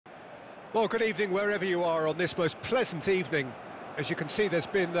Well, good evening wherever you are on this most pleasant evening. As you can see, there's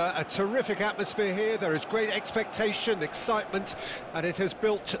been a terrific atmosphere here. There is great expectation, excitement, and it has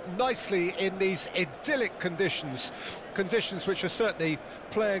built nicely in these idyllic conditions. Conditions which are certainly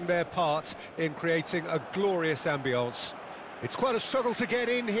playing their part in creating a glorious ambience. It's quite a struggle to get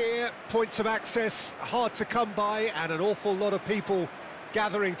in here, points of access hard to come by, and an awful lot of people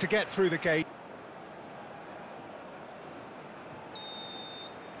gathering to get through the gate.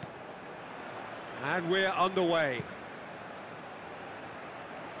 And we're underway.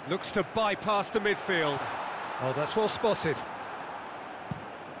 Looks to bypass the midfield. Oh, that's well spotted.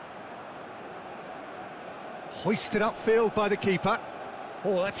 Hoisted upfield by the keeper.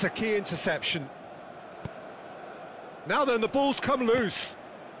 Oh, that's a key interception. Now then, the ball's come loose.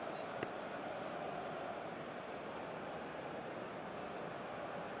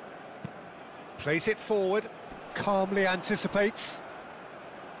 Plays it forward, calmly anticipates.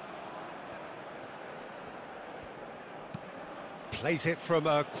 Plays it from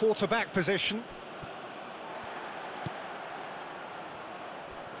a quarterback position.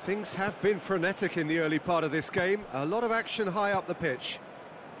 Things have been frenetic in the early part of this game. A lot of action high up the pitch.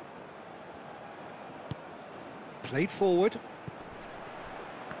 Played forward.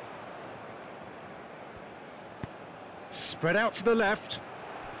 Spread out to the left.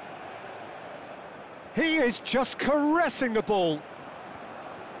 He is just caressing the ball.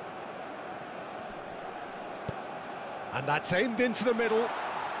 And that's aimed into the middle.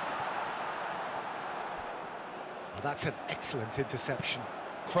 Oh, that's an excellent interception.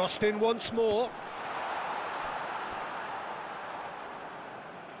 Crossed in once more.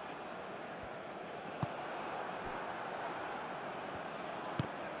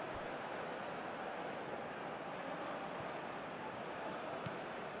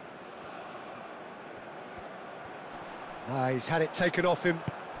 He's had it taken off him.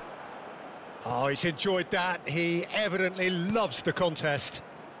 Oh, he's enjoyed that. He evidently loves the contest.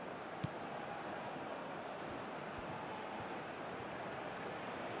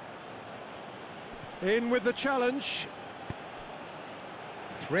 In with the challenge.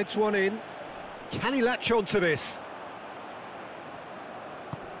 Threads one in. Can he latch on to this?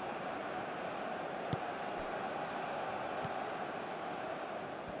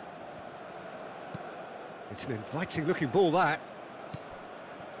 It's an inviting-looking ball, that.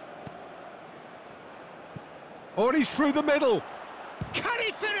 Oh, and he's through the middle. Can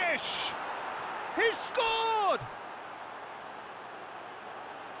he finish? He's scored!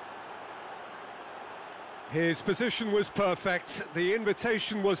 His position was perfect, the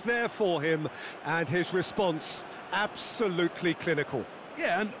invitation was there for him, and his response absolutely clinical.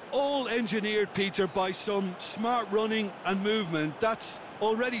 Yeah, and all engineered, Peter, by some smart running and movement. That's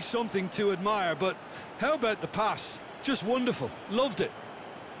already something to admire, but how about the pass? Just wonderful, loved it.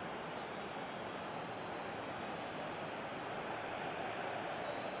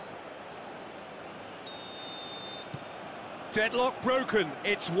 Deadlock broken,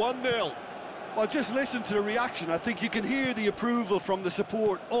 it's 1-0. Well, just listen to the reaction. I think you can hear the approval from the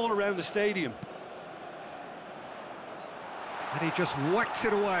support all around the stadium. And he just whacks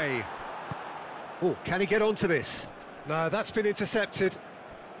it away. Oh, can he get onto this? No, that's been intercepted.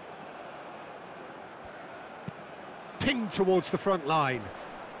 Pinged towards the front line.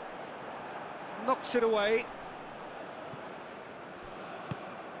 Knocks it away.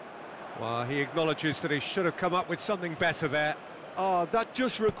 Well, he acknowledges that he should have come up with something better there. Oh, that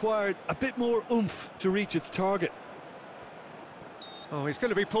just required a bit more oomph to reach its target. Oh, he's going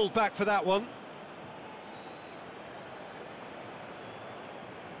to be pulled back for that one.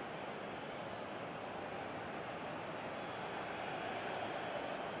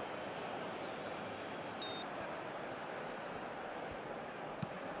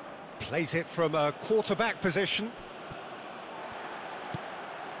 Plays it from a quarterback position.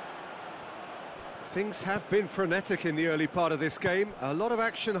 Things have been frenetic in the early part of this game. A lot of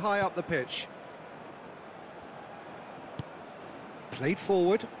action high up the pitch. Played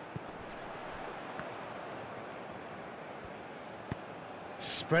forward.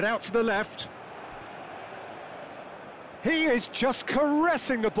 Spread out to the left. He is just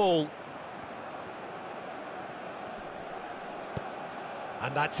caressing the ball.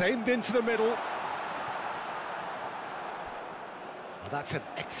 And that's aimed into the middle. Oh, that's an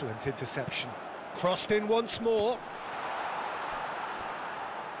excellent interception. Crossed in once more.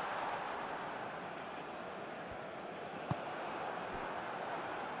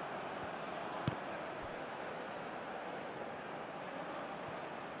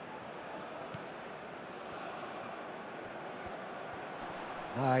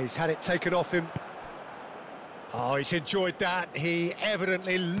 He's had it taken off him. Oh, he's enjoyed that. He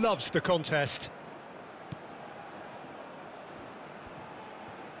evidently loves the contest.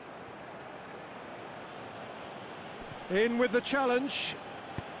 In with the challenge.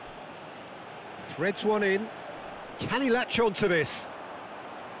 Threads one in. Can he latch on to this?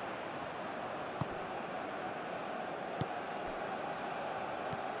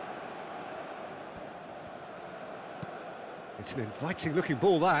 It's an inviting looking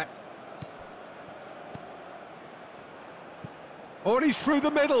ball, that. Oh, and he's through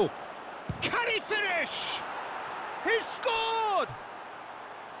the middle. Can he finish? He's scored!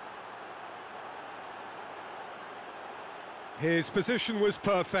 His position was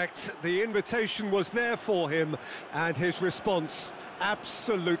perfect, the invitation was there for him, and his response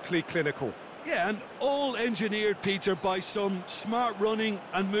absolutely clinical. Yeah, and all engineered, Peter, by some smart running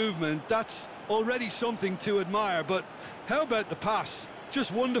and movement. That's already something to admire, but how about the pass?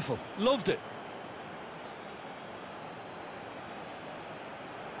 Just wonderful, loved it.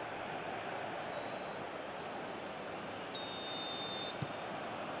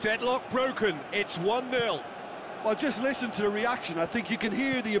 Deadlock broken, it's 1-0. Well, just listen to the reaction. I think you can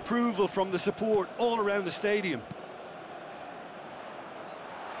hear the approval from the support all around the stadium.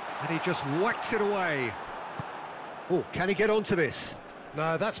 And he just whacks it away. Oh, can he get onto this?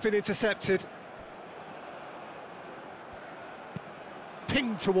 No, that's been intercepted.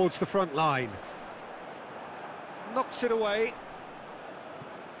 Pinged towards the front line. Knocks it away.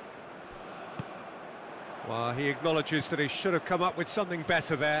 Well, he acknowledges that he should have come up with something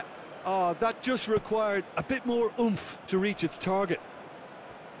better there. Oh, that just required a bit more oomph to reach its target.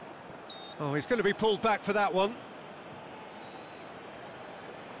 Oh, he's going to be pulled back for that one.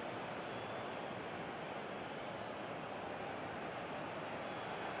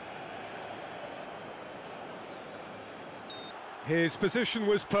 His position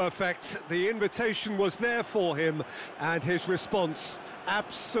was perfect, the invitation was there for him, and his response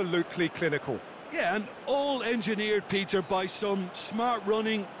absolutely clinical. Yeah, and all engineered, Peter, by some smart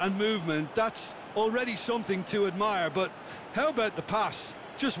running and movement. That's already something to admire, but how about the pass?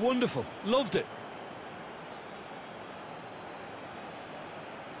 Just wonderful, loved it.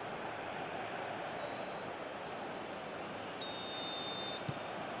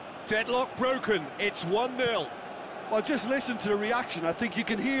 Deadlock broken, it's 1-0. Well, just listen to the reaction. I think you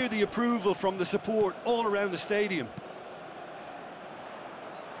can hear the approval from the support all around the stadium.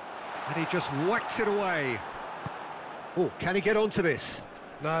 And he just whacks it away. Oh, can he get onto this?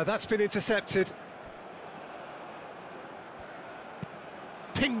 No, that's been intercepted.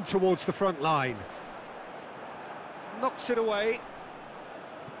 Pinged towards the front line. Knocks it away.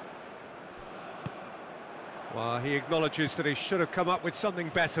 Well, he acknowledges that he should have come up with something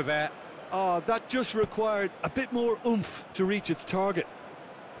better there. Oh, that just required a bit more oomph to reach its target.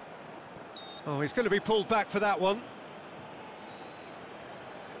 Oh, he's going to be pulled back for that one.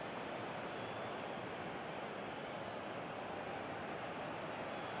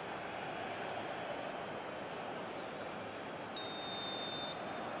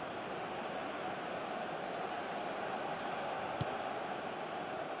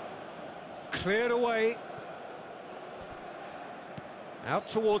 Cleared away. Out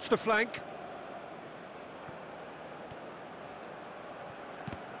towards the flank.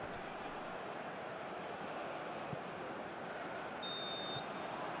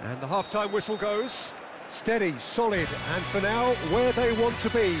 And the half-time whistle goes. Steady, solid, and for now, where they want to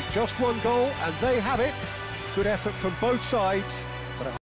be. Just one goal, and they have it. Good effort from both sides.